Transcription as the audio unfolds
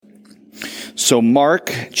So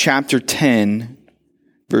Mark chapter 10,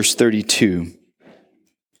 verse 32.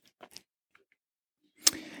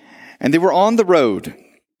 And they were on the road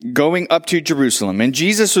going up to Jerusalem, and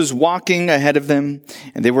Jesus was walking ahead of them,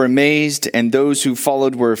 and they were amazed, and those who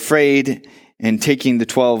followed were afraid. And taking the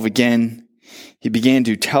 12 again, he began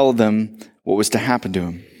to tell them what was to happen to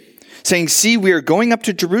him, saying, "See, we are going up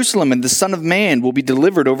to Jerusalem, and the Son of Man will be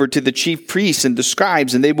delivered over to the chief priests and the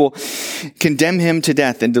scribes, and they will condemn him to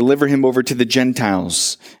death and deliver him over to the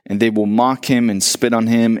Gentiles. And they will mock him and spit on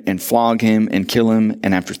him and flog him and kill him,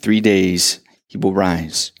 and after 3 days he will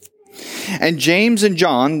rise." And James and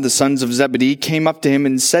John, the sons of Zebedee, came up to him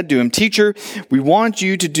and said to him, "Teacher, we want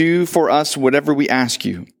you to do for us whatever we ask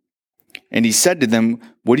you." And he said to them,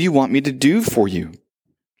 "What do you want me to do for you?"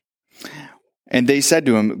 And they said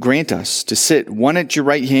to him, "Grant us to sit one at your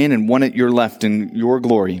right hand and one at your left in your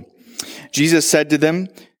glory." Jesus said to them,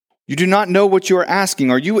 "You do not know what you are asking.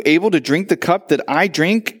 Are you able to drink the cup that I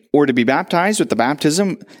drink, or to be baptized with the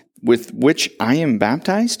baptism with which I am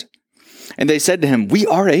baptized?" And they said to him, "We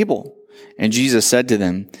are able." And Jesus said to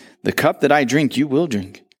them, "The cup that I drink, you will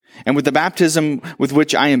drink. And with the baptism with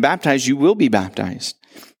which I am baptized, you will be baptized.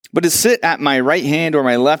 But to sit at my right hand or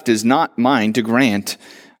my left is not mine to grant,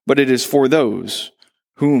 but it is for those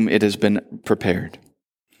whom it has been prepared."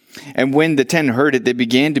 And when the 10 heard it, they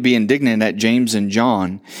began to be indignant at James and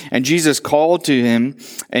John. And Jesus called to him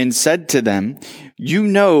and said to them, "You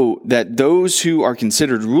know that those who are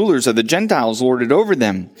considered rulers of the Gentiles lord it over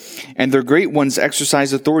them, and their great ones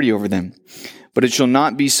exercise authority over them. But it shall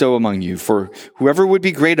not be so among you. For whoever would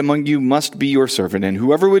be great among you must be your servant, and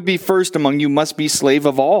whoever would be first among you must be slave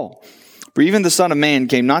of all. For even the Son of Man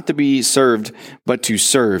came not to be served, but to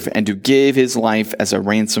serve, and to give his life as a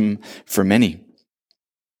ransom for many."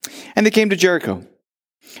 And they came to Jericho.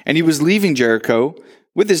 And he was leaving Jericho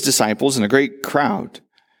with his disciples and a great crowd.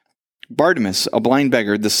 Bartimaeus, a blind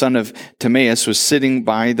beggar, the son of Timaeus, was sitting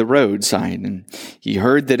by the roadside, and he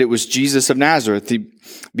heard that it was Jesus of Nazareth. He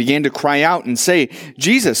began to cry out and say,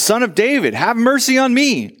 "Jesus, Son of David, have mercy on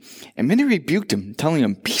me." And many rebuked him, telling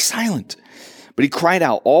him, "Be silent." But he cried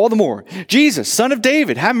out all the more, "Jesus, Son of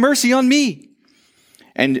David, have mercy on me."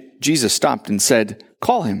 And Jesus stopped and said,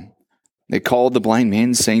 "Call him." They called the blind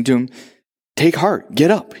man, saying to him, "Take heart, get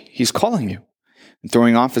up, he's calling you." And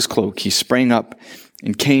throwing off his cloak, he sprang up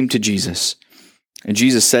and came to Jesus. And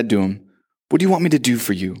Jesus said to him, "What do you want me to do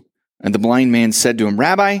for you?" And the blind man said to him,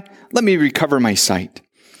 "Rabbi, let me recover my sight."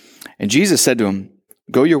 And Jesus said to him,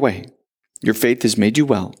 "Go your way, your faith has made you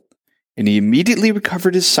well." And he immediately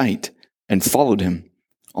recovered his sight and followed him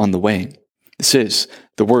on the way. This is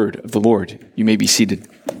the word of the Lord. You may be seated.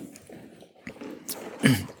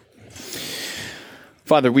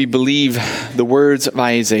 Father, we believe the words of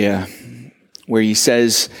Isaiah, where he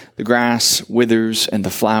says, "The grass withers and the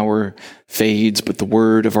flower fades, but the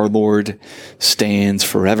word of our Lord stands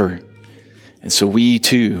forever." And so we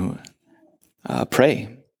too pray.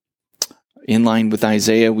 In line with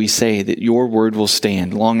Isaiah, we say that your word will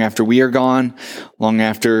stand long after we are gone, long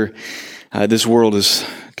after this world has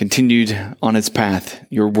continued on its path.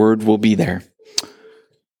 Your word will be there.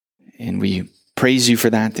 And we praise you for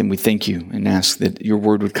that, and we thank you and ask that your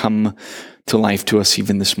word would come to life to us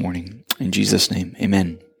even this morning. In Jesus' name,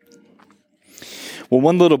 amen. Well,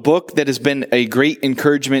 one little book that has been a great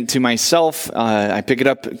encouragement to myself, I pick it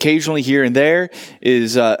up occasionally here and there,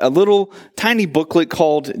 is a little tiny booklet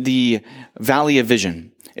called The Valley of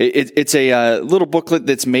Vision. It's a little booklet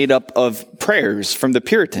that's made up of prayers from the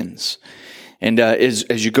Puritans. And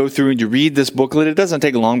as you go through and you read this booklet, it doesn't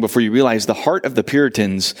take long before you realize the heart of the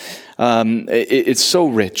Puritans, it's so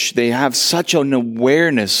rich. They have such an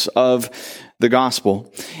awareness of the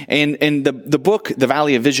gospel. And the book, The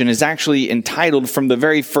Valley of Vision, is actually entitled from the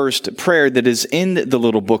very first prayer that is in the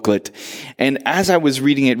little booklet. And as I was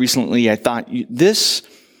reading it recently, I thought, this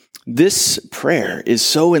prayer is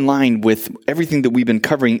so in line with everything that we've been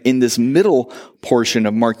covering in this middle portion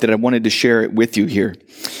of Mark that I wanted to share it with you here.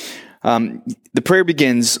 The prayer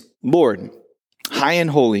begins, "Lord, high and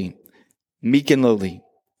holy, meek and lowly,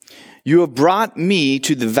 you have brought me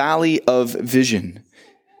to the valley of vision,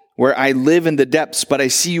 where I live in the depths, but I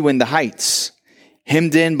see you in the heights.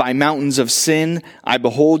 Hemmed in by mountains of sin, I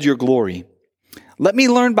behold your glory. Let me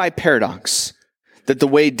learn by paradox that the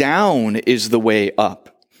way down is the way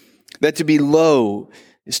up, that to be low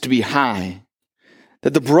is to be high,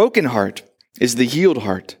 that the broken heart is the healed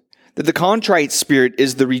heart, that the contrite spirit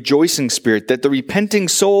is the rejoicing spirit, that the repenting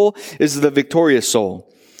soul is the victorious soul,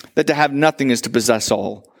 that to have nothing is to possess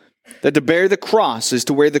all, that to bear the cross is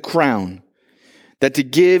to wear the crown, that to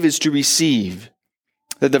give is to receive,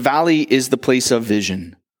 that the valley is the place of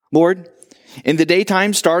vision. Lord, In the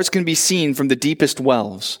daytime, stars can be seen from the deepest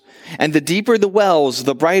wells. And the deeper the wells,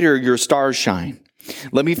 the brighter your stars shine.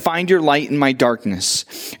 Let me find your light in my darkness,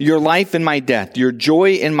 your life in my death, your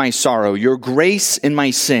joy in my sorrow, your grace in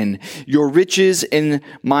my sin, your riches in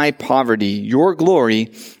my poverty, your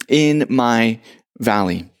glory in my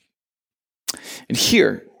valley. And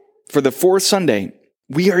here, for the fourth Sunday,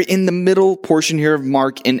 we are in the middle portion here of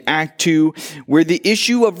Mark in Act 2, where the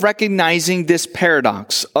issue of recognizing this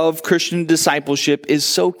paradox of Christian discipleship is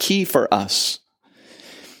so key for us.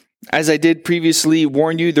 As I did previously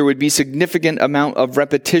warn you, there would be significant amount of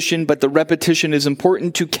repetition, but the repetition is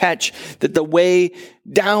important to catch that the way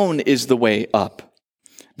down is the way up.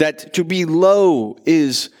 That to be low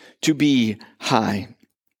is to be high.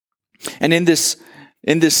 And in this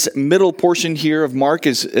middle portion here of Mark,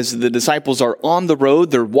 as the disciples are on the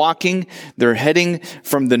road, they're walking, they're heading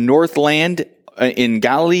from the northland in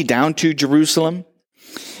Galilee down to Jerusalem.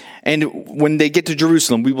 And when they get to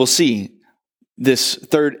Jerusalem, we will see this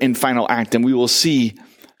third and final act, and we will see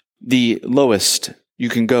the lowest you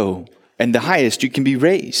can go and the highest you can be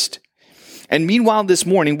raised. And meanwhile, this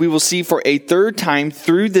morning, we will see for a third time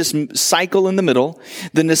through this cycle in the middle,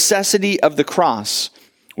 the necessity of the cross,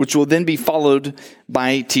 which will then be followed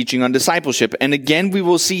by teaching on discipleship. And again, we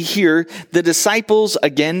will see here the disciples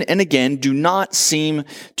again and again do not seem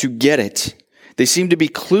to get it. They seem to be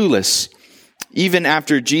clueless, even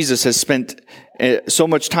after Jesus has spent so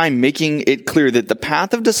much time making it clear that the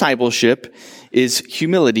path of discipleship is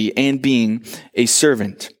humility and being a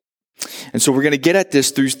servant. And so we're going to get at this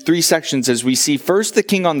through three sections as we see first the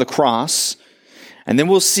king on the cross, and then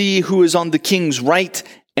we'll see who is on the king's right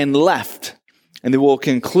and left. And then we'll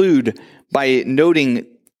conclude by noting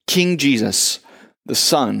King Jesus, the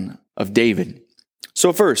Son of David.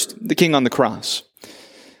 So first, the king on the cross.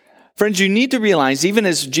 Friends, you need to realize, even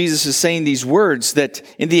as Jesus is saying these words, that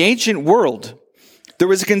in the ancient world, there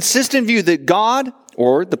was a consistent view that God,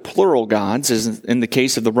 or the plural gods, as in the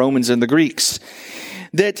case of the Romans and the Greeks,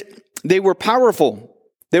 that they were powerful.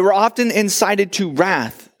 They were often incited to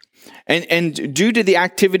wrath. And due to the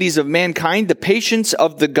activities of mankind, the patience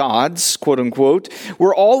of the gods, quote unquote,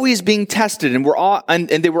 were always being tested and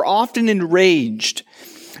they were often enraged.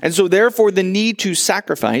 And so therefore the need to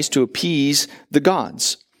sacrifice to appease the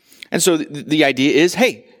gods. And so the idea is,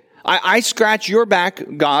 hey, I scratch your back,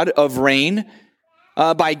 God of rain,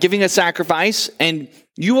 by giving a sacrifice, and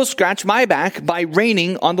you will scratch my back by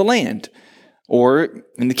raining on the land. Or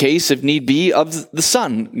in the case, if need be, of the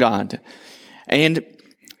sun god. And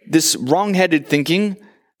this wrong-headed thinking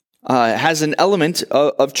has an element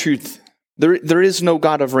of truth. There is no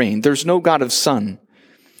God of rain. There's no God of sun.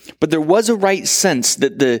 But there was a right sense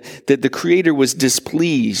that the Creator was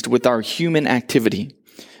displeased with our human activity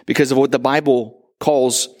because of what the Bible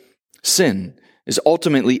calls sin, is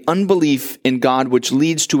ultimately unbelief in God, which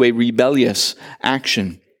leads to a rebellious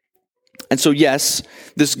action. And so yes,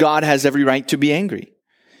 this God has every right to be angry.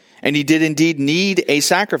 And he did indeed need a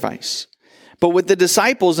sacrifice. But what the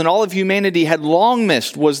disciples and all of humanity had long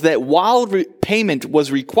missed was that while payment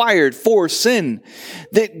was required for sin,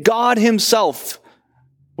 that God himself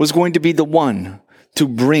was going to be the one to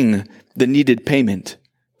bring the needed payment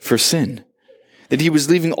for sin. That he was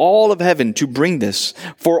leaving all of heaven to bring this.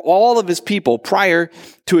 For all of his people prior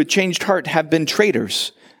to a changed heart have been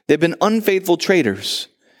traitors. They've been unfaithful traitors.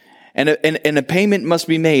 And a payment must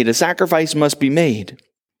be made. A sacrifice must be made.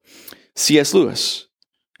 C.S. Lewis,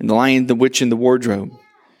 in The Lion, the Witch, and the Wardrobe,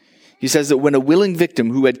 he says that when a willing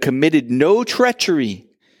victim who had committed no treachery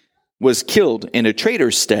was killed in a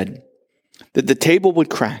traitor's stead, that the table would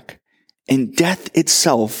crack and death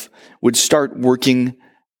itself would start working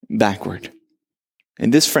backward.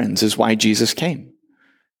 And this, friends, is why Jesus came.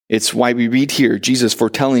 It's why we read here Jesus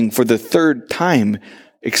foretelling for the third time,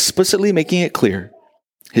 explicitly making it clear,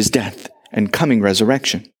 his death and coming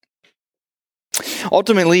resurrection.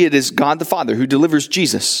 Ultimately, it is God the Father who delivers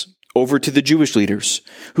Jesus over to the Jewish leaders,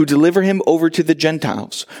 who deliver him over to the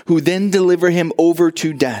Gentiles, who then deliver him over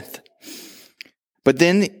to death. But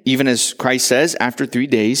then, even as Christ says, after 3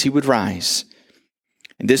 days he would rise.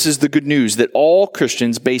 And this is the good news that all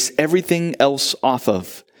Christians base everything else off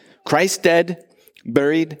of. Christ dead,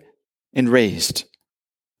 buried, and raised.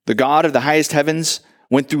 The God of the highest heavens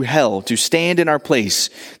went through hell to stand in our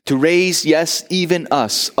place, to raise, yes, even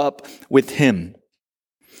us up with him.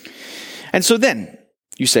 And so then,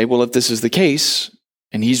 you say, well, if this is the case,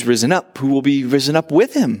 and he's risen up, who will be risen up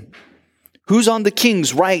with him? Who's on the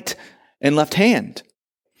king's right and left hand?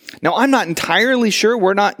 Now, I'm not entirely sure,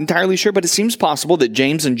 we're not entirely sure, but it seems possible that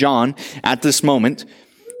James and John, at this moment,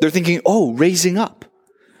 they're thinking, oh, raising up.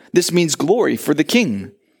 This means glory for the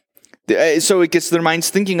king. So it gets their minds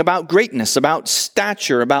thinking about greatness, about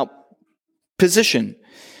stature, about position.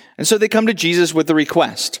 And so they come to Jesus with a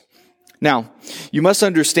request. Now, you must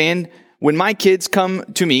understand, when my kids come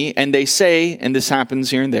to me and they say, and this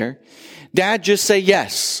happens here and there, Dad, just say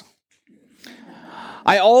yes.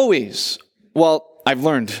 I've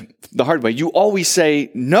learned the hard way. You always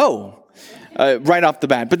say no right off the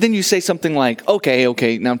bat. But then you say something like,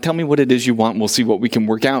 okay, now tell me what it is you want. We'll see what we can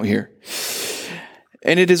work out here.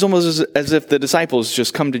 And it is almost as if the disciples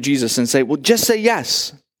just come to Jesus and say, well, just say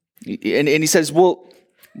yes. And he says, well,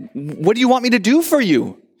 what do you want me to do for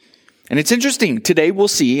you? And it's interesting. Today we'll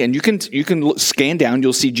see, and you can scan down,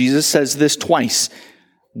 you'll see Jesus says this twice.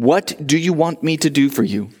 What do you want me to do for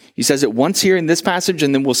you? He says it once here in this passage,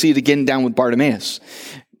 and then we'll see it again down with Bartimaeus.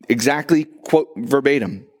 Exactly, quote,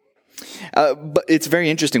 verbatim. But it's very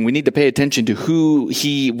interesting. We need to pay attention to who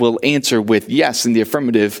he will answer with yes in the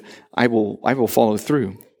affirmative. I will follow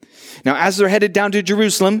through. Now, as they're headed down to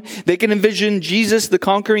Jerusalem, they can envision Jesus, the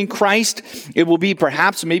conquering Christ. It will be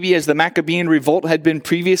perhaps maybe as the Maccabean revolt had been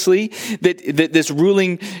previously, that this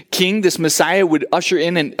ruling king, this Messiah, would usher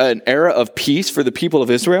in an era of peace for the people of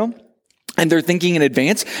Israel. And they're thinking in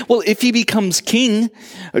advance, well, if he becomes king,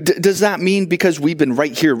 does that mean because we've been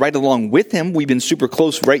right here, right along with him, we've been super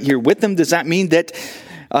close right here with him, does that mean that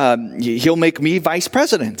he'll make me vice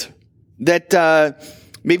president? That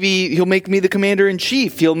maybe he'll make me the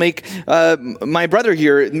commander-in-chief. He'll make my brother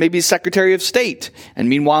here maybe secretary of state. And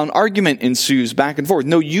meanwhile, an argument ensues back and forth.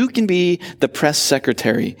 No, you can be the press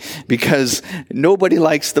secretary because nobody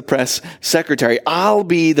likes the press secretary. I'll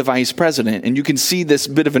be the vice president. And you can see this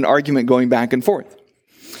bit of an argument going back and forth.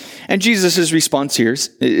 And Jesus' response here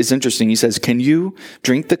is interesting. He says, can you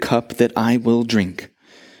drink the cup that I will drink?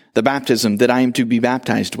 The baptism that I am to be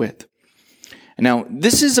baptized with. Now,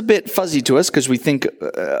 this is a bit fuzzy to us because we think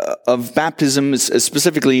of baptism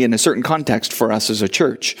specifically in a certain context for us as a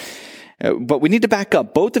church. But we need to back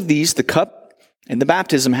up. Both of these, the cup and the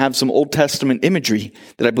baptism, have some Old Testament imagery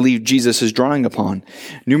that I believe Jesus is drawing upon.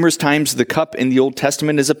 Numerous times the cup in the Old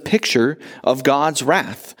Testament is a picture of God's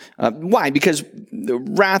wrath. Why? Because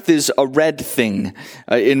wrath is a red thing.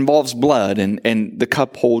 It involves blood, and the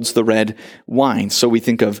cup holds the red wine. So we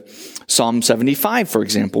think of Psalm 75, for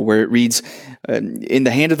example, where it reads, in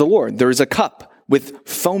the hand of the Lord there is a cup with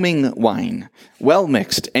foaming wine, well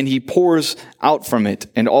mixed, and he pours out from it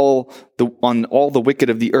on all the wicked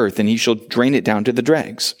of the earth, and he shall drain it down to the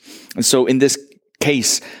dregs. And so in this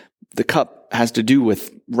case, the cup has to do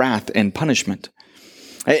with wrath and punishment.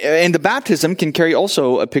 And the baptism can carry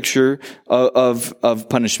also a picture of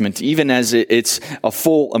punishment, even as it's a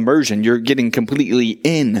full immersion. You're getting completely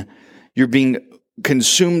in. You're being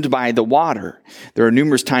consumed by the water. There are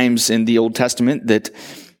numerous times in the Old Testament that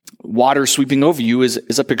water sweeping over you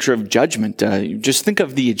is a picture of judgment. Just think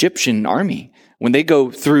of the Egyptian army. When they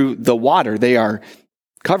go through the water, they are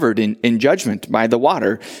covered in judgment by the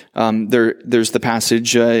water. There's the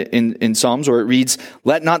passage in Psalms where it reads,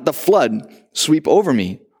 let not the flood sweep over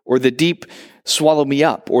me, or the deep swallow me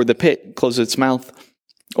up, or the pit close its mouth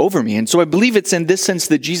over me. And so I believe it's in this sense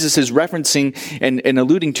that Jesus is referencing and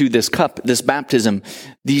alluding to this cup, this baptism,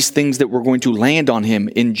 these things that were going to land on him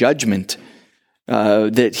in judgment.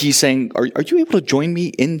 That he's saying, are you able to join me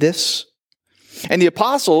in this? And the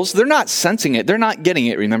apostles, they're not sensing it. They're not getting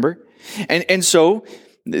it, remember? And so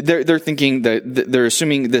they're thinking that they're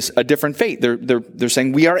assuming this a different fate. They're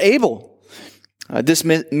saying we are able. This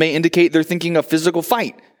may indicate they're thinking a physical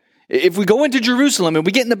fight. If we go into Jerusalem and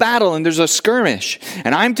we get in the battle and there's a skirmish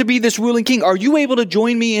and I'm to be this ruling king, are you able to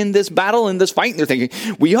join me in this battle, in this fight? And they're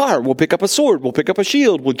thinking, we are. We'll pick up a sword. We'll pick up a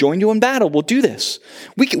shield. We'll join you in battle. We'll do this.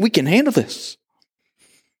 We can handle this.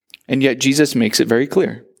 And yet Jesus makes it very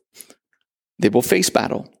clear. They will face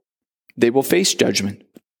battle. They will face judgment.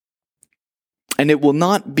 And it will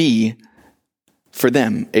not be for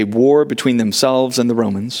them a war between themselves and the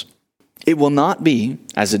Romans. It will not be,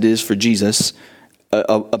 as it is for Jesus,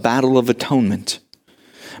 a battle of atonement.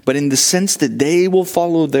 But in the sense that they will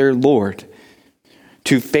follow their Lord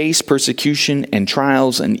to face persecution and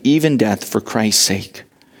trials and even death for Christ's sake.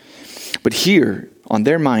 But here, on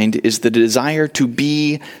their mind, is the desire to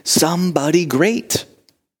be somebody great.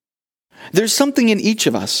 There's something in each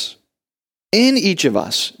of us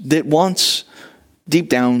that wants deep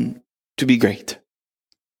down to be great.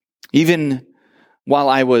 Even while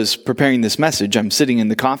I was preparing this message, I'm sitting in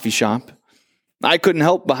the coffee shop. I couldn't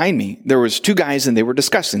help behind me. There was two guys and they were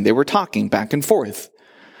discussing. They were talking back and forth.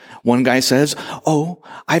 One guy says, oh,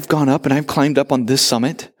 I've gone up and I've climbed up on this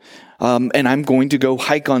summit. And I'm going to go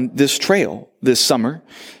hike on this trail this summer.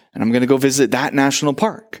 And I'm going to go visit that national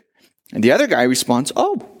park. And the other guy responds,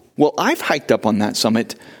 oh, well, I've hiked up on that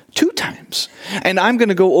summit 2 times. And I'm going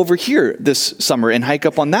to go over here this summer and hike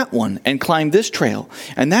up on that one and climb this trail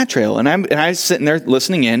and that trail. And I'm sitting there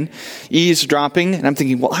listening in, eavesdropping, and I'm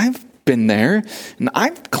thinking, well, I've been there and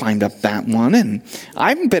I've climbed up that one and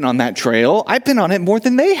I've been on that trail. I've been on it more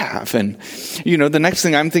than they have. And, the next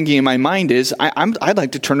thing I'm thinking in my mind is I'd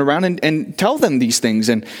like to turn around and tell them these things,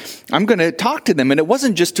 and I'm going to talk to them. And it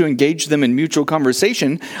wasn't just to engage them in mutual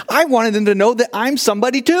conversation. I wanted them to know that I'm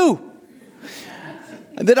somebody too.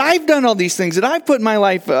 That I've done all these things, that I've put my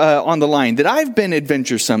life on the line, that I've been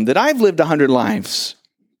adventuresome, that I've lived 100 lives.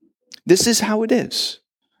 This is how it is.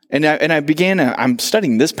 And I'm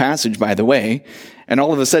studying this passage, by the way, and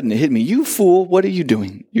all of a sudden it hit me. You fool, what are you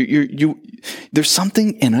doing? There's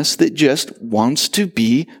something in us that just wants to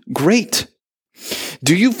be great.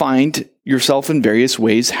 Do you find yourself in various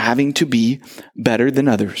ways having to be better than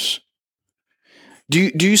others?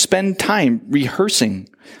 Do you spend time rehearsing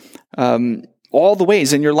all the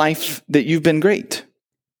ways in your life that you've been great?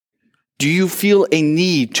 Do you feel a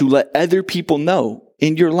need to let other people know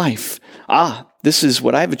in your life, this is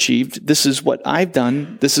what I've achieved, this is what I've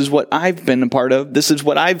done, this is what I've been a part of, this is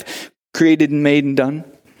what I've created and made and done?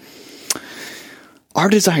 Our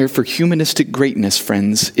desire for humanistic greatness,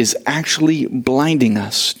 friends, is actually blinding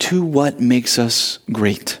us to what makes us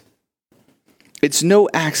great. It's no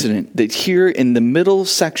accident that here in the middle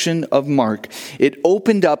section of Mark,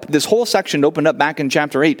 this whole section opened up back in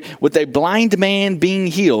chapter 8 with a blind man being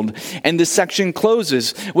healed. And this section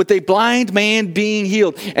closes with a blind man being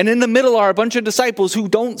healed. And in the middle are a bunch of disciples who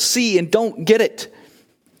don't see and don't get it,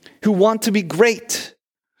 who want to be great.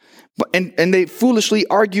 And they foolishly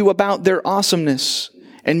argue about their awesomeness.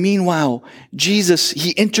 And meanwhile, Jesus,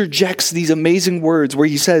 he interjects these amazing words where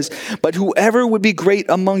he says, "But whoever would be great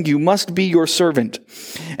among you must be your servant,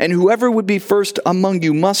 and whoever would be first among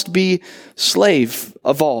you must be slave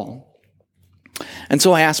of all." And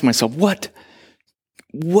so I ask myself, what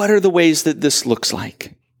are the ways that this looks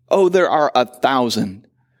like? Oh, there are 1,000.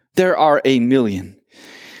 There are 1,000,000.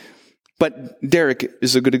 But Derek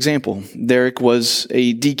is a good example. Derek was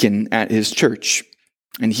a deacon at his church.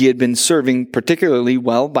 And he had been serving particularly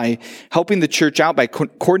well by helping the church out, by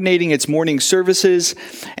coordinating its morning services.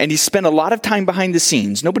 And he spent a lot of time behind the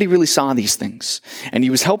scenes. Nobody really saw these things. And he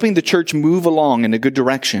was helping the church move along in a good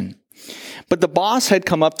direction. But the boss had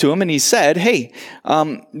come up to him and he said, "Hey,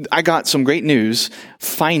 I got some great news.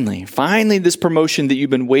 Finally, this promotion that you've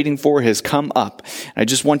been waiting for has come up. I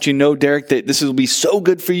just want you to know, Derek, that this will be so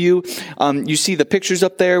good for you. You see the pictures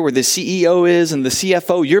up there where the CEO is and the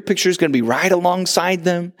CFO. Your picture is going to be right alongside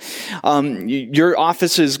them. Your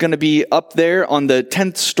office is going to be up there on the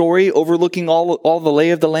 10th story, overlooking all the lay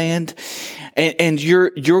of the land. And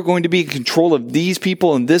you're going to be in control of these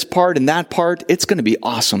people and this part and that part. It's going to be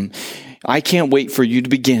awesome. I can't wait for you to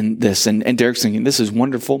begin this." And Derek's thinking, this is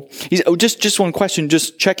wonderful. He's, just one question,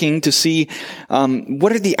 just checking to see,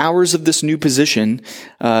 what are the hours of this new position?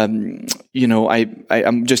 I'm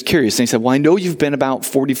just curious. And he said, "Well, I know you've been about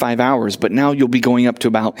 45 hours, but now you'll be going up to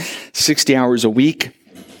about 60 hours a week."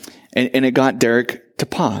 And it got Derek to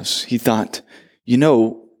pause. He thought,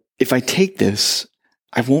 if I take this,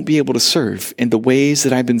 I won't be able to serve in the ways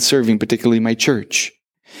that I've been serving, particularly my church.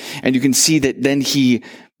 And you can see that then he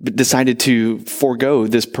decided to forego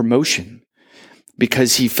this promotion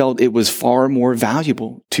because he felt it was far more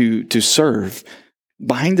valuable to serve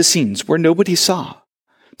behind the scenes where nobody saw,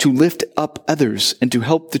 to lift up others and to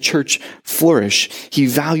help the church flourish. He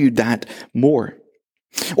valued that more.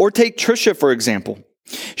 Or take Trisha, for example.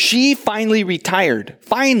 She finally retired.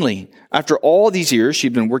 Finally, after all these years,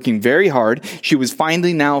 she'd been working very hard. She was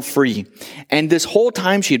finally now free. And this whole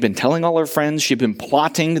time, she had been telling all her friends, she'd been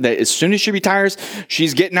plotting that as soon as she retires,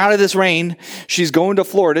 she's getting out of this rain. She's going to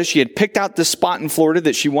Florida. She had picked out this spot in Florida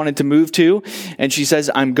that she wanted to move to. And she says,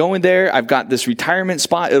 "I'm going there. I've got this retirement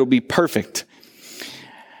spot. It'll be perfect."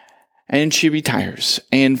 And she retires.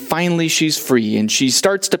 And finally, she's free. And she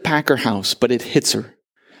starts to pack her house, but it hits her.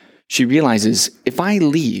 She realizes, if I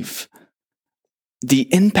leave, the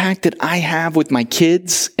impact that I have with my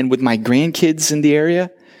kids and with my grandkids in the area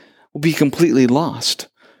will be completely lost.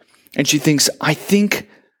 And she thinks, I think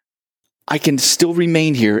I can still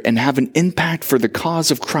remain here and have an impact for the cause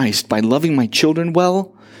of Christ by loving my children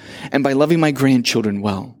well and by loving my grandchildren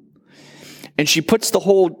well. And she puts the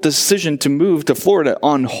whole decision to move to Florida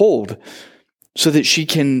on hold so that she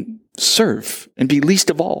can serve and be least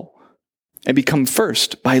of all and become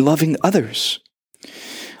first by loving others.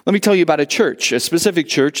 Let me tell you about a church, a specific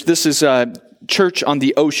church. This is a church on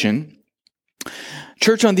the ocean.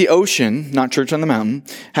 Church on the ocean, not Church on the Mountain,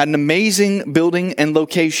 had an amazing building and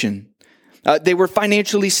location. They were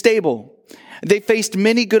financially stable. They faced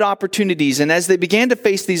many good opportunities, and as they began to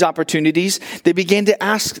face these opportunities, they began to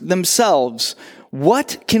ask themselves,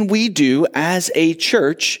 what can we do as a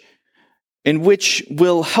church in which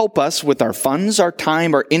will help us with our funds, our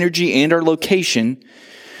time, our energy, and our location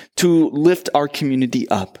to lift our community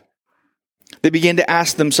up? They began to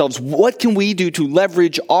ask themselves, what can we do to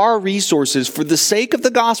leverage our resources for the sake of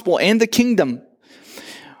the gospel and the kingdom?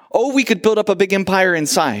 Oh, we could build up a big empire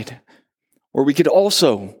inside, or we could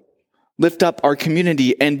also lift up our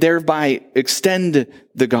community and thereby extend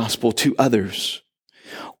the gospel to others.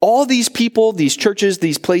 All these people, these churches,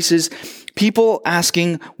 these places, people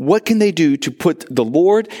asking, what can they do to put the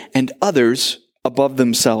Lord and others above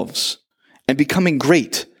themselves and becoming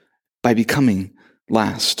great by becoming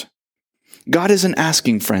last? God isn't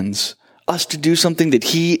asking, friends, us to do something that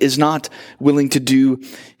he is not willing to do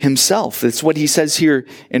himself. It's what he says here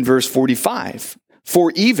in verse 45.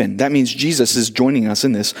 For even, that means Jesus is joining us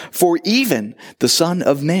in this, for even the Son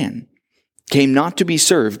of Man came not to be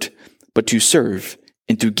served, but to serve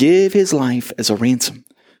and to give his life as a ransom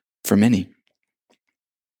for many.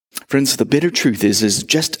 Friends, the bitter truth is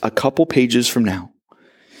just a couple pages from now,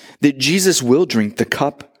 that Jesus will drink the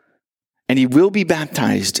cup and he will be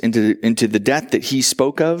baptized into the death that he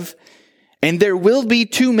spoke of. And there will be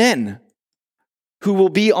two men who will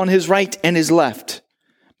be on his right and his left.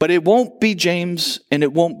 But it won't be James and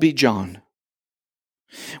it won't be John.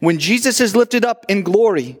 When Jesus is lifted up in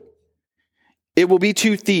glory, it will be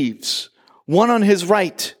two thieves, one on his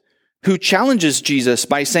right who challenges Jesus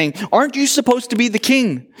by saying, aren't you supposed to be the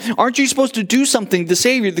king? Aren't you supposed to do something? The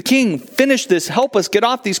Savior, the King, finish this, help us get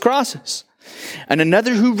off these crosses. And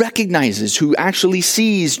another who recognizes, who actually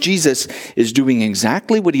sees Jesus is doing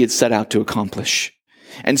exactly what he had set out to accomplish.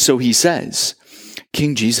 And so he says,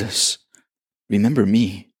 King Jesus, remember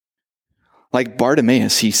me. Like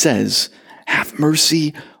Bartimaeus, he says, have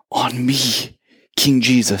mercy on me, King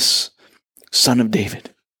Jesus, Son of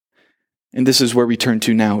David. And this is where we turn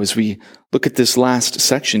to now as we look at this last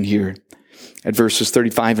section here at verses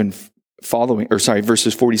 35 and following,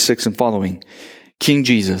 verses 46 and following. King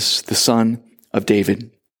Jesus, the Son of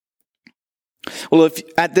David. Well, if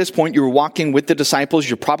at this point you were walking with the disciples,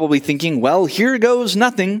 you're probably thinking, well, here goes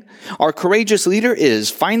nothing. Our courageous leader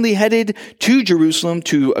is finally headed to Jerusalem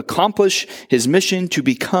to accomplish his mission to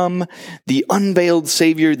become the unveiled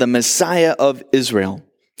Savior, the Messiah of Israel.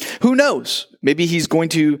 Who knows? Maybe he's going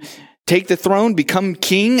to take the throne, become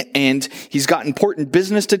king, and he's got important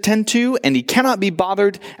business to tend to, and he cannot be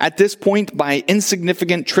bothered at this point by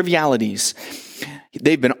insignificant trivialities.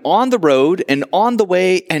 They've been on the road and on the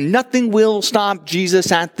way, and nothing will stop Jesus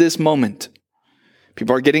at this moment.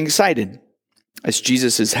 People are getting excited as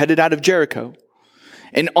Jesus is headed out of Jericho.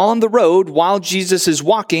 And on the road, while Jesus is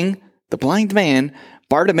walking, the blind man,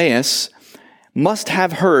 Bartimaeus, must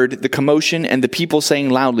have heard the commotion and the people saying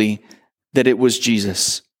loudly that it was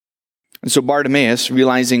Jesus. And so Bartimaeus,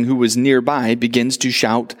 realizing who was nearby, begins to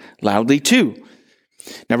shout loudly too.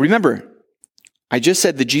 Now remember, I just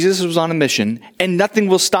said that Jesus was on a mission and nothing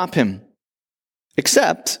will stop him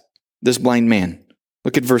except this blind man.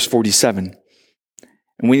 Look at verse 47.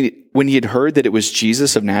 And when he had heard that it was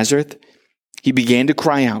Jesus of Nazareth, he began to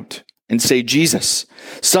cry out and say, Jesus,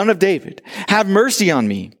 Son of David, have mercy on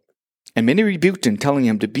me. And many rebuked him, telling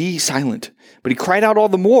him to be silent. But he cried out all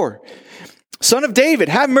the more, Son of David,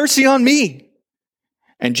 have mercy on me.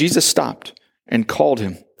 And Jesus stopped and called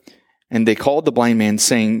him. And they called the blind man,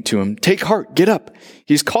 saying to him, take heart, get up.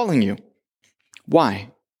 He's calling you.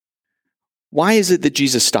 Why? Why is it that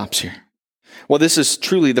Jesus stops here? Well, this is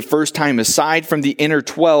truly the first time, aside from the inner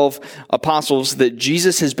 12 apostles, that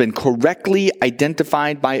Jesus has been correctly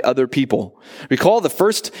identified by other people. Recall the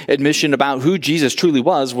first admission about who Jesus truly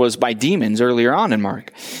was by demons earlier on in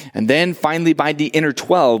Mark. And then finally by the inner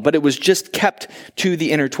 12, but it was just kept to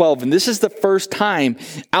the inner 12. And this is the first time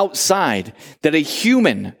outside that a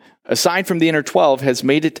human, aside from the inner 12, has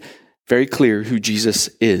made it very clear who Jesus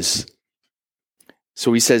is.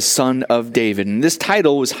 So he says, Son of David. And this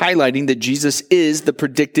title was highlighting that Jesus is the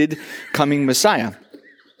predicted coming Messiah.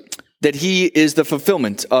 That he is the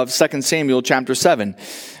fulfillment of 2 Samuel chapter 7,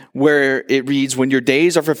 where it reads, when your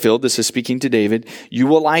days are fulfilled, this is speaking to David, you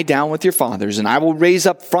will lie down with your fathers, and I will raise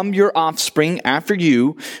up from your offspring after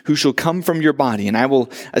you, who shall come from your body, and I will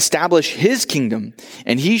establish his kingdom,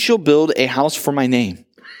 and he shall build a house for my name,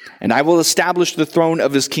 and I will establish the throne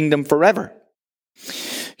of his kingdom forever.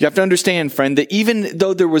 You have to understand, friend, that even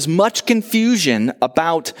though there was much confusion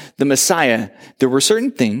about the Messiah, there were certain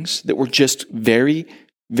things that were just very,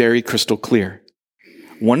 very crystal clear.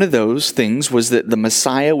 One of those things was that the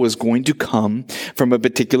Messiah was going to come from a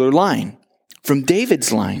particular line, from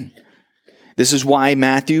David's line. This is why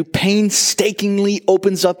Matthew painstakingly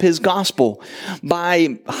opens up his gospel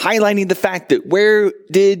by highlighting the fact that where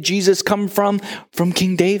did Jesus come from? From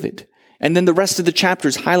King David. And then the rest of the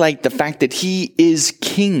chapters highlight the fact that he is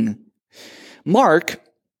king. Mark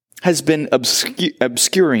has been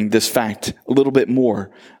obscuring this fact a little bit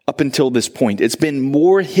more up until this point. It's been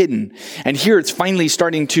more hidden. And here it's finally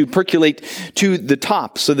starting to percolate to the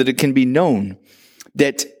top so that it can be known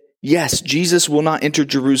that, yes, Jesus will not enter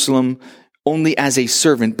Jerusalem only as a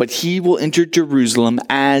servant, but he will enter Jerusalem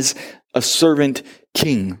as a servant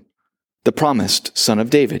king, the promised son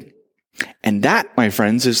of David. And that, my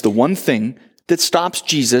friends, is the one thing that stops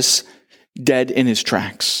Jesus dead in his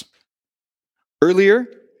tracks. Earlier,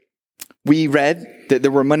 we read that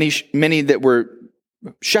there were many that were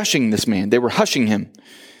shushing this man. They were hushing him.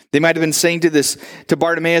 They might have been saying to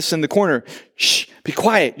Bartimaeus in the corner, "Shh, be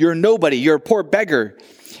quiet. You're a nobody. You're a poor beggar.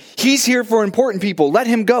 He's here for important people. Let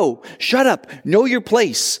him go. Shut up. Know your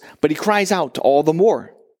place." But he cries out all the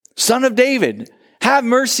more, "Son of David, have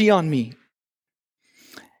mercy on me."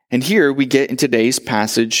 And here we get in today's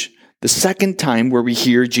passage the second time where we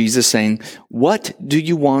hear Jesus saying, "What do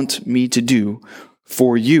you want me to do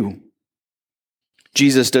for you?"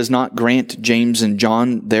 Jesus does not grant James and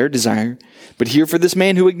John their desire, but here for this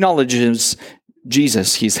man who acknowledges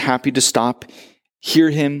Jesus, he's happy to stop, hear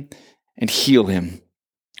him, and heal him.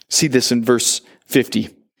 See this in verse 50.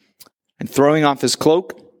 And throwing off his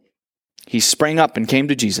cloak, he sprang up and came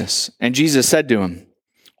to Jesus. And Jesus said to him,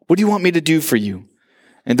 "What do you want me to do for you?"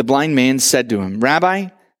 And the blind man said to him, "Rabbi,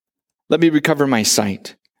 let me recover my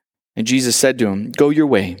sight." And Jesus said to him, "Go your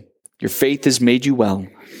way. Your faith has made you well."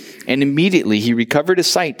 And immediately he recovered his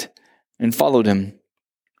sight and followed him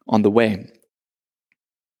on the way.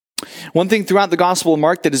 One thing throughout the Gospel of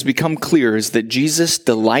Mark that has become clear is that Jesus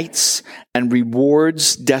delights and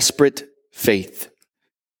rewards desperate faith.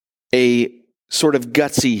 A sort of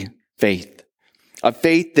gutsy faith. A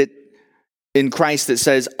faith that in Christ that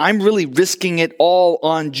says, I'm really risking it all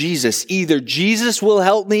on Jesus. Either Jesus will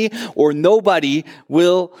help me or nobody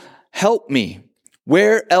will help me.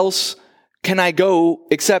 Where else can I go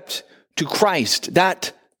except to Christ?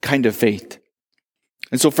 That kind of faith.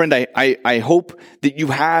 And so, friend, I hope that you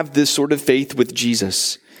have this sort of faith with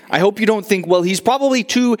Jesus. I hope you don't think, well, he's probably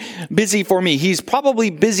too busy for me. He's probably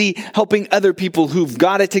busy helping other people who've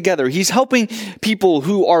got it together. He's helping people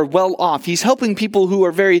who are well off. He's helping people who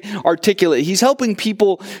are very articulate. He's helping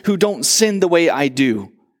people who don't sin the way I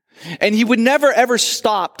do. And he would never ever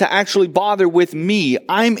stop to actually bother with me.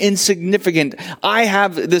 I'm insignificant. I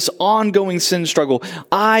have this ongoing sin struggle.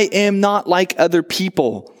 I am not like other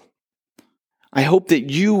people. I hope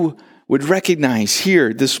that you would recognize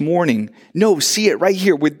here this morning, see it right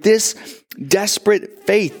here with this desperate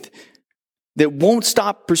faith that won't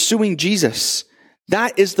stop pursuing Jesus.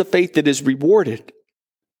 That is the faith that is rewarded.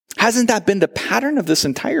 Hasn't that been the pattern of this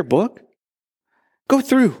entire book? Go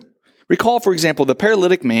through. Recall, for example, the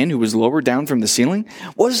paralytic man who was lowered down from the ceiling.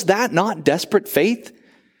 Was that not desperate faith?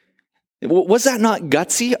 Was that not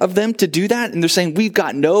gutsy of them to do that? And they're saying, we've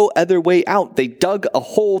got no other way out. They dug a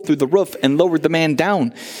hole through the roof and lowered the man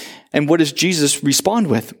down. And what does Jesus respond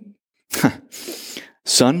with?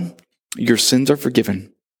 Son, your sins are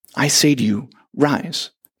forgiven. I say to you,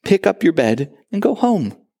 rise, pick up your bed, and go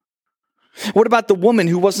home. What about the woman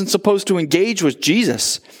who wasn't supposed to engage with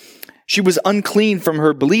Jesus? She was unclean from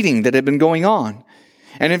her bleeding that had been going on.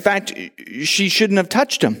 And in fact, she shouldn't have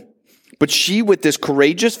touched him. But she, with this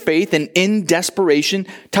courageous faith and in desperation,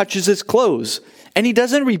 touches his clothes. And he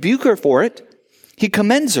doesn't rebuke her for it. He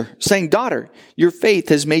commends her, saying, daughter, your faith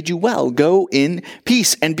has made you well. Go in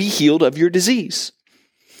peace and be healed of your disease.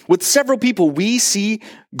 With several people, we see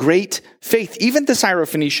great faith. Even the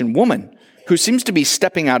Syrophoenician woman, who seems to be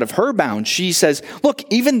stepping out of her bounds, she says, look,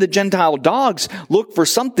 even the Gentile dogs look for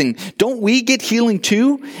something. Don't we get healing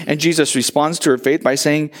too? And Jesus responds to her faith by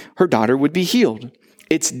saying her daughter would be healed.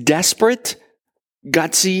 It's desperate,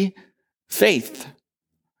 gutsy faith.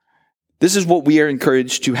 This is what we are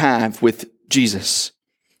encouraged to have with Jesus,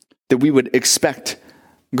 that we would expect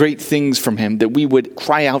great things from him, that we would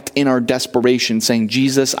cry out in our desperation saying,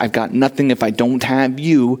 Jesus, I've got nothing if I don't have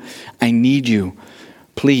you. I need you.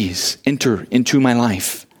 Please enter into my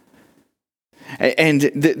life. And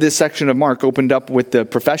this section of Mark opened up with the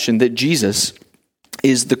profession that Jesus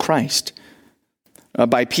is the Christ.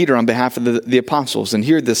 By Peter on behalf of the apostles. And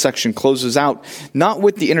here this section closes out, not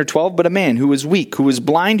with the inner 12, but a man who is weak, who is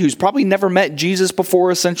blind, who's probably never met Jesus before,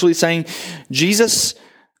 essentially saying, Jesus,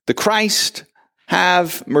 the Christ,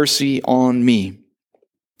 have mercy on me.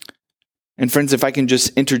 And friends, if I can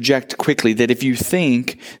just interject quickly, that if you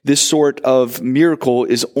think this sort of miracle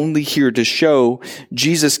is only here to show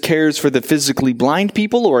Jesus cares for the physically blind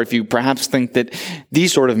people, or if you perhaps think that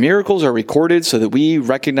these sort of miracles are recorded so that we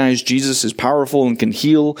recognize Jesus is powerful and can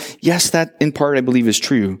heal, yes, that in part I believe is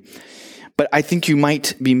true. But I think you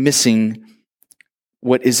might be missing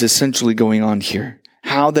what is essentially going on here,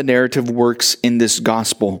 how the narrative works in this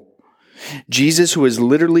gospel. Jesus, who has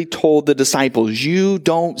literally told the disciples, you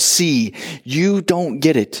don't see, you don't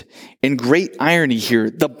get it. In great irony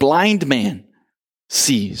here, the blind man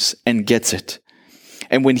sees and gets it.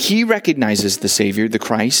 And when he recognizes the Savior, the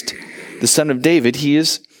Christ, the Son of David,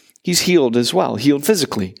 he's healed as well, healed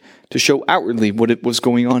physically, to show outwardly what it was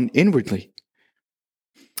going on inwardly.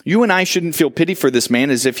 You and I shouldn't feel pity for this man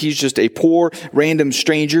as if he's just a poor, random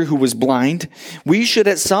stranger who was blind. We should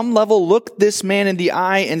at some level look this man in the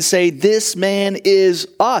eye and say, this man is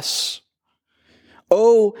us.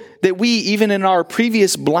 Oh, that we, even in our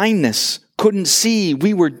previous blindness, couldn't see.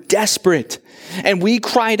 We were desperate. And we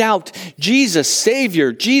cried out, Jesus,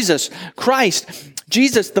 Savior, Jesus, Christ,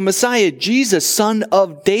 Jesus, the Messiah, Jesus, Son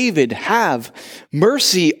of David, have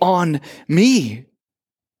mercy on me.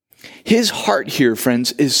 His heart here,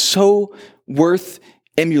 friends, is so worth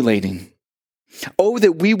emulating. Oh,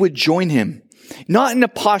 that we would join him, not in a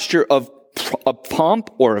posture of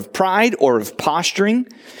pomp or of pride or of posturing.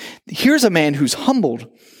 Here's a man who's humbled.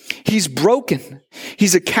 He's broken.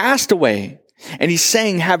 He's a castaway. And he's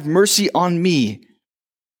saying, have mercy on me.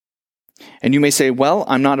 And you may say, well,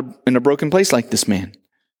 I'm not in a broken place like this man.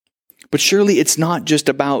 But surely it's not just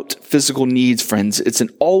about physical needs, friends. It's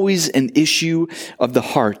always an issue of the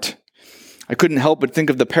heart. I couldn't help but think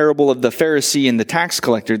of the parable of the Pharisee and the tax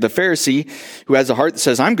collector. The Pharisee who has a heart that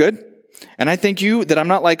says, I'm good. And I thank you that I'm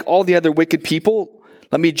not like all the other wicked people.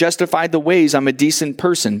 Let me justify the ways I'm a decent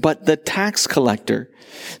person. But the tax collector,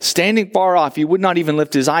 standing far off, he would not even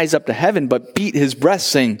lift his eyes up to heaven, but beat his breast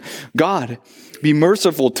saying, God, be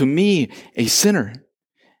merciful to me, a sinner.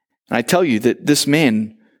 And I tell you that this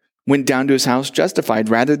man went down to his house justified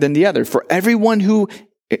rather than the other. For everyone who,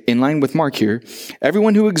 in line with Mark here,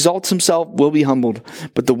 everyone who exalts himself will be humbled,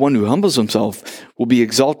 but the one who humbles himself will be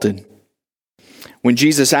exalted. When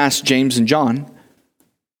Jesus asked James and John,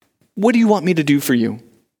 what do you want me to do for you?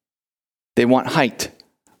 They want height.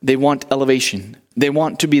 They want elevation. They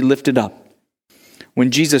want to be lifted up.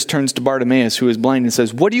 When Jesus turns to Bartimaeus, who is blind, and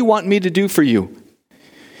says, what do you want me to do for you?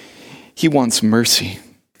 He wants mercy.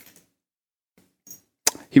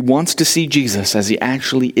 He wants to see Jesus as he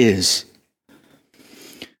actually is.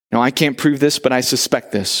 Now, I can't prove this, but I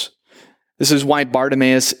suspect this. This is why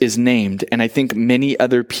Bartimaeus is named, and I think many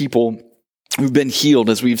other people who've been healed,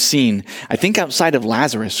 as we've seen, I think outside of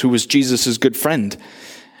Lazarus, who was Jesus' good friend.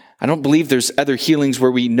 I don't believe there's other healings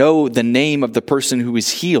where we know the name of the person who is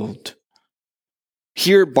healed.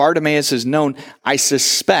 Here, Bartimaeus is known. I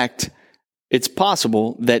suspect it's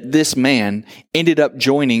possible that this man ended up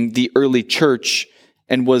joining the early church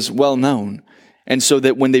and was well known. And so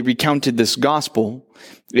that when they recounted this gospel,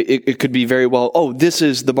 it could be very well, oh, this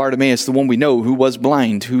is the Bartimaeus, the one we know who was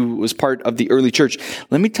blind, who was part of the early church.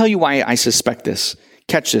 Let me tell you why I suspect this.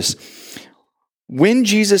 Catch this. When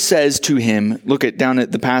Jesus says to him, look at down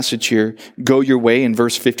at the passage here, go your way in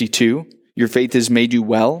verse 52, your faith has made you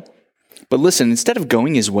well. But listen, instead of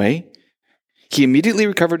going his way, he immediately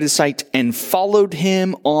recovered his sight and followed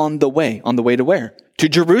him on the way. On the way to where? To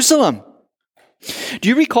Jerusalem. Do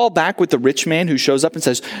you recall back with the rich man who shows up and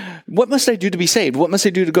says, what must I do to be saved? What must I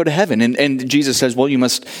do to go to heaven? And Jesus says, well, you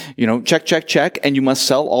must, check, and you must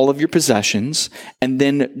sell all of your possessions and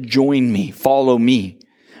then join me, follow me.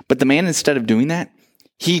 But the man, instead of doing that,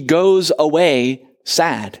 he goes away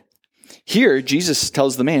sad. Here, Jesus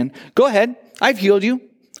tells the man, go ahead, I've healed you.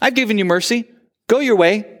 I've given you mercy. Go your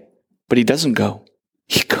way. But he doesn't go.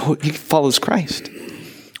 He follows Christ.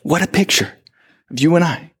 What a picture of you and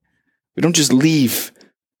I. We don't just leave.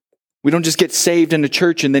 We don't just get saved in a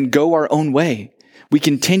church and then go our own way. We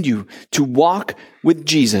continue to walk with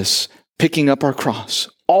Jesus, picking up our cross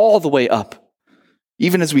all the way up,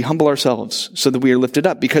 even as we humble ourselves so that we are lifted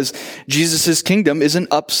up, because Jesus' kingdom is an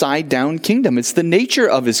upside down kingdom. It's the nature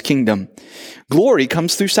of his kingdom. Glory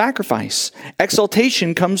comes through sacrifice.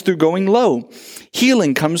 Exaltation comes through going low.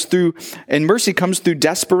 Healing comes through, and mercy comes through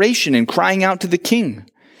desperation and crying out to the King.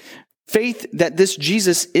 Faith that this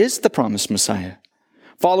Jesus is the promised Messiah.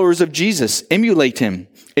 Followers of Jesus emulate him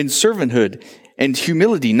in servanthood and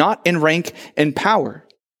humility, not in rank and power.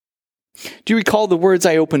 Do you recall the words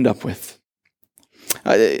I opened up with?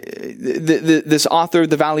 This author of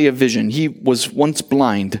the Valley of Vision, he was once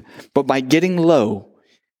blind, but by getting low,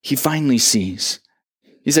 he finally sees.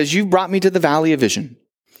 He says, you've brought me to the Valley of Vision.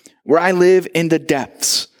 where I live in the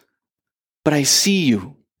depths, but I see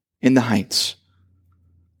you in the heights.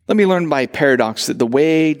 Let me learn by paradox that the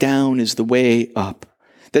way down is the way up,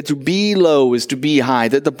 that to be low is to be high,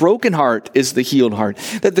 that the broken heart is the healed heart,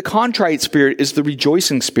 that the contrite spirit is the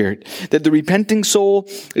rejoicing spirit, that the repenting soul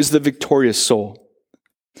is the victorious soul,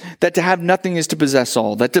 that to have nothing is to possess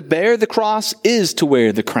all, that to bear the cross is to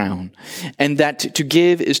wear the crown, and that to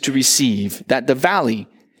give is to receive, that the valley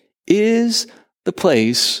is the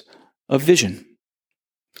place of vision.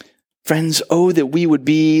 Friends, oh, that we would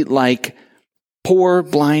be like poor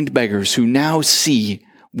blind beggars who now see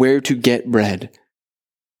where to get bread.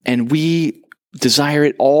 And we desire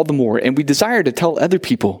it all the more. And we desire to tell other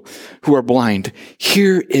people who are blind,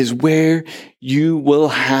 here is where you will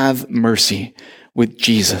have mercy with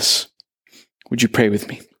Jesus. Would you pray with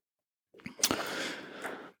me?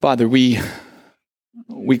 Father, we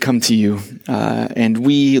come to you and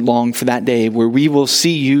we long for that day where we will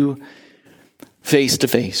see you face to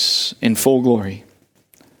face in full glory,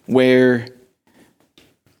 where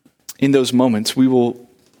in those moments we will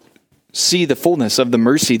see the fullness of the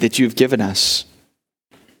mercy that you have given us.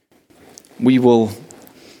 We will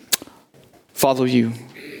follow you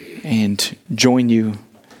and join you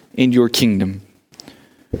in your kingdom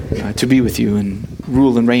to be with you and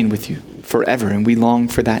rule and reign with you forever. And we long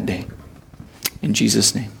for that day. In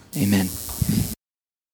Jesus' name, amen.